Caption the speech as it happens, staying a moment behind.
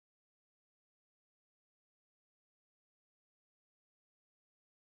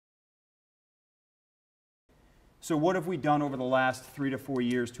So what have we done over the last 3 to 4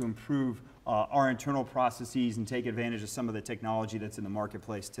 years to improve our internal processes and take advantage of some of the technology that's in the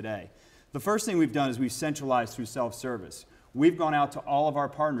marketplace today? The first thing we've done is we've centralized through self-service. We've gone out to all of our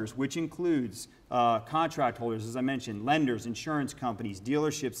partners, which includes contract holders, as I mentioned, lenders, insurance companies,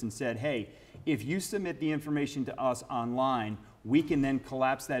 dealerships, and said, hey, if you submit the information to us online, we can then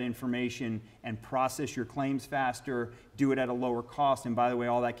collapse that information and process your claims faster, do it at a lower cost, and by the way,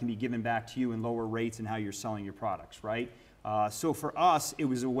 all that can be given back to you in lower rates and how you're selling your products, right? So for us, it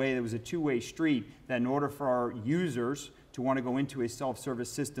was a two-way street that in order for our users to want to go into a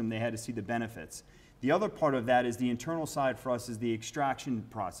self-service system, they had to see the benefits. The other part of that is the internal side for us is the extraction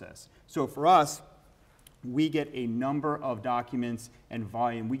process. So for us, we get a number of documents and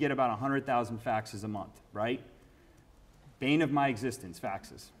volume. We get about 100,000 faxes a month, right? Bane of my existence,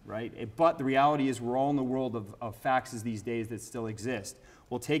 faxes, right? But the reality is we're all in the world of faxes these days that still exist.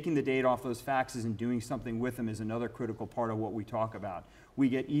 Well, taking the data off those faxes and doing something with them is another critical part of what we talk about. We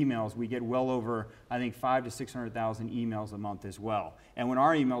get emails. We get well over, I think, 500,000 to 600,000 emails a month as well. And when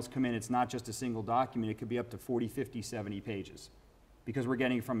our emails come in, it's not just a single document. It could be up to 40, 50, 70 pages because we're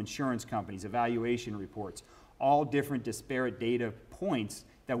getting it from insurance companies, evaluation reports, all different disparate data points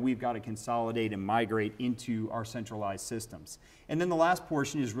that we've got to consolidate and migrate into our centralized systems. And then the last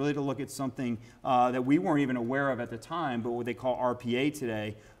portion is really to look at something that we weren't even aware of at the time, but what they call RPA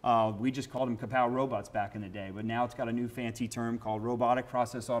today. We just called them Kapow robots back in the day, but now it's got a new fancy term called Robotic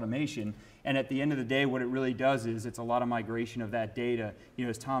Process Automation. And at the end of the day, what it really does is it's a lot of migration of that data. You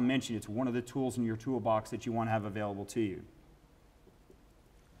know, as Tom mentioned, it's one of the tools in your toolbox that you want to have available to you.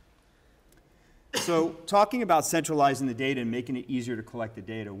 So talking about centralizing the data and making it easier to collect the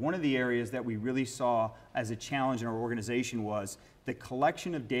data, one of the areas that we really saw as a challenge in our organization was the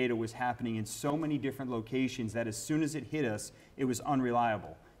collection of data was happening in so many different locations that as soon as it hit us, it was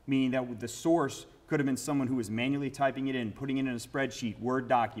unreliable, meaning that the source could have been someone who was manually typing it in, putting it in a spreadsheet, Word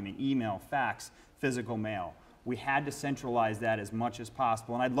document, email, fax, physical mail. We had to centralize that as much as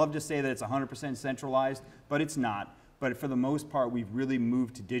possible. And I'd love to say that it's 100% centralized, but it's not. But for the most part, we've really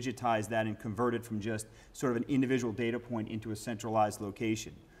moved to digitize that and convert it from just sort of an individual data point into a centralized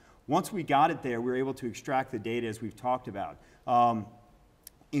location. Once we got it there, we were able to extract the data as we've talked about.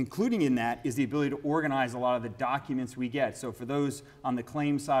 Including in that is the ability to organize a lot of the documents we get. So for those on the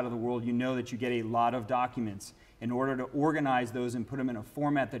claim side of the world, you know that you get a lot of documents. In order to organize those and put them in a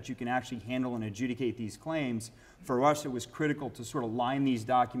format that you can actually handle and adjudicate these claims, for us it was critical to sort of line these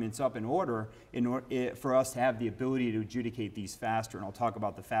documents up in order for us to have the ability to adjudicate these faster. And I'll talk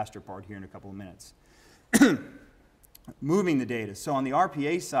about the faster part here in a couple of minutes. Moving the data. So on the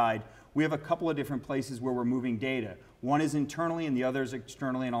RPA side, we have a couple of different places where we're moving data. One is internally and the other is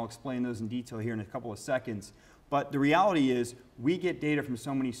externally, and I'll explain those in detail here in a couple of seconds. But the reality is we get data from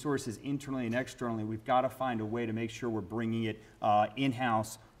so many sources internally and externally, we've got to find a way to make sure we're bringing it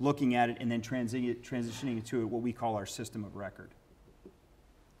in-house, looking at it, and then transitioning it to what we call our system of record.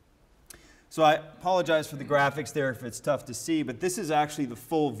 So I apologize for the graphics there if it's tough to see, but this is actually the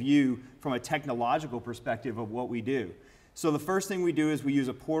full view from a technological perspective of what we do. So the first thing we do is we use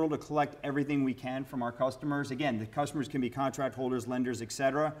a portal to collect everything we can from our customers. Again, the customers can be contract holders, lenders,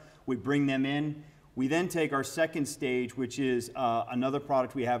 etc. We bring them in. We then take our second stage, which is another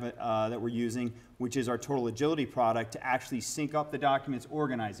product we have that we're using, which is our Total Agility product, to actually sync up the documents,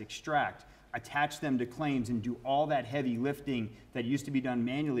 organize, extract, attach them to claims, and do all that heavy lifting that used to be done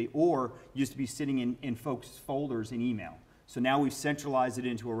manually or used to be sitting in folks' folders in email. So now we've centralized it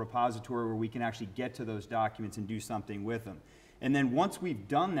into a repository where we can actually get to those documents and do something with them. And then once we've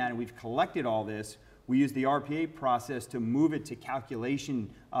done that and we've collected all this, we use the RPA process to move it to calculation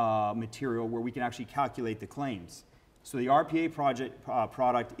material where we can actually calculate the claims. So the RPA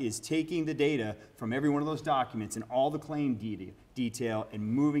product is taking the data from every one of those documents and all the claim detail and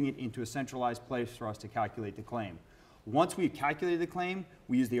moving it into a centralized place for us to calculate the claim. Once we've calculated the claim,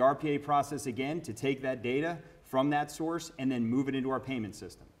 we use the RPA process again to take that data from that source and then move it into our payment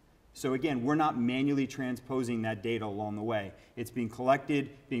system. So again, we're not manually transposing that data along the way. It's being collected,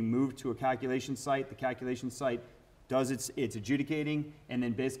 being moved to a calculation site. The calculation site does its adjudicating and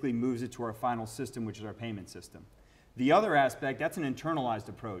then basically moves it to our final system, which is our payment system. The other aspect, that's an internalized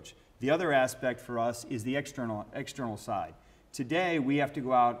approach. The other aspect for us is the external side. Today, we have to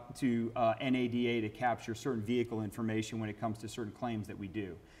go out to NADA to capture certain vehicle information when it comes to certain claims that we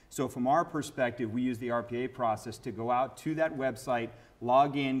do. So from our perspective, we use the RPA process to go out to that website,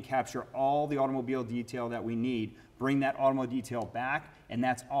 log in, capture all the automobile detail that we need, bring that automobile detail back, and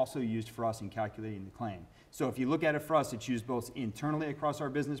that's also used for us in calculating the claim. So if you look at it for us, it's used both internally across our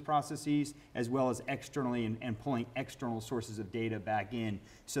business processes as well as externally and pulling external sources of data back in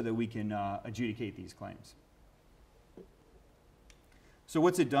so that we can adjudicate these claims. So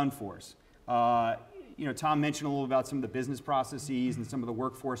what's it done for us? You know, Tom mentioned a little about some of the business processes and some of the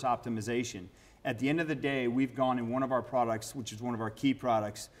workforce optimization. At the end of the day, we've gone in one of our products, which is one of our key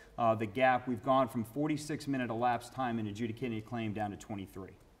products, the GAP, we've gone from 46-minute elapsed time in adjudicating a claim down to 23.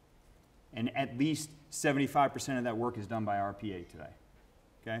 And at least 75% of that work is done by RPA today,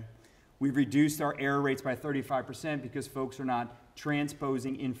 okay? We've reduced our error rates by 35% because folks are not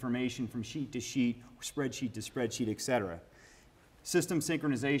transposing information from sheet to sheet, spreadsheet to spreadsheet, et cetera. System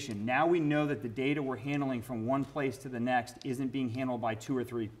synchronization. Now we know that the data we're handling from one place to the next isn't being handled by 2 or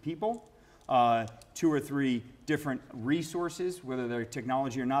 3 people, 2 or 3 different resources, whether they're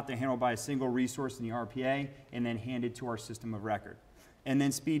technology or not, they're handled by a single resource in the RPA and then handed to our system of record. And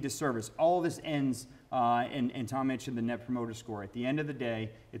then speed to service. All this ends, and Tom mentioned the Net Promoter Score. At the end of the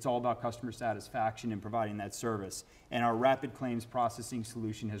day, it's all about customer satisfaction and providing that service. And our rapid claims processing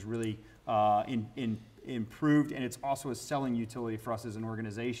solution has really improved, and it's also a selling utility for us as an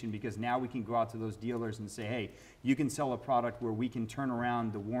organization because now we can go out to those dealers and say, hey, you can sell a product where we can turn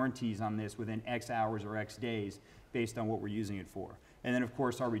around the warranties on this within X hours or X days based on what we're using it for. And then, of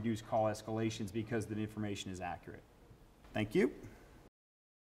course, our reduced call escalations because the information is accurate. Thank you.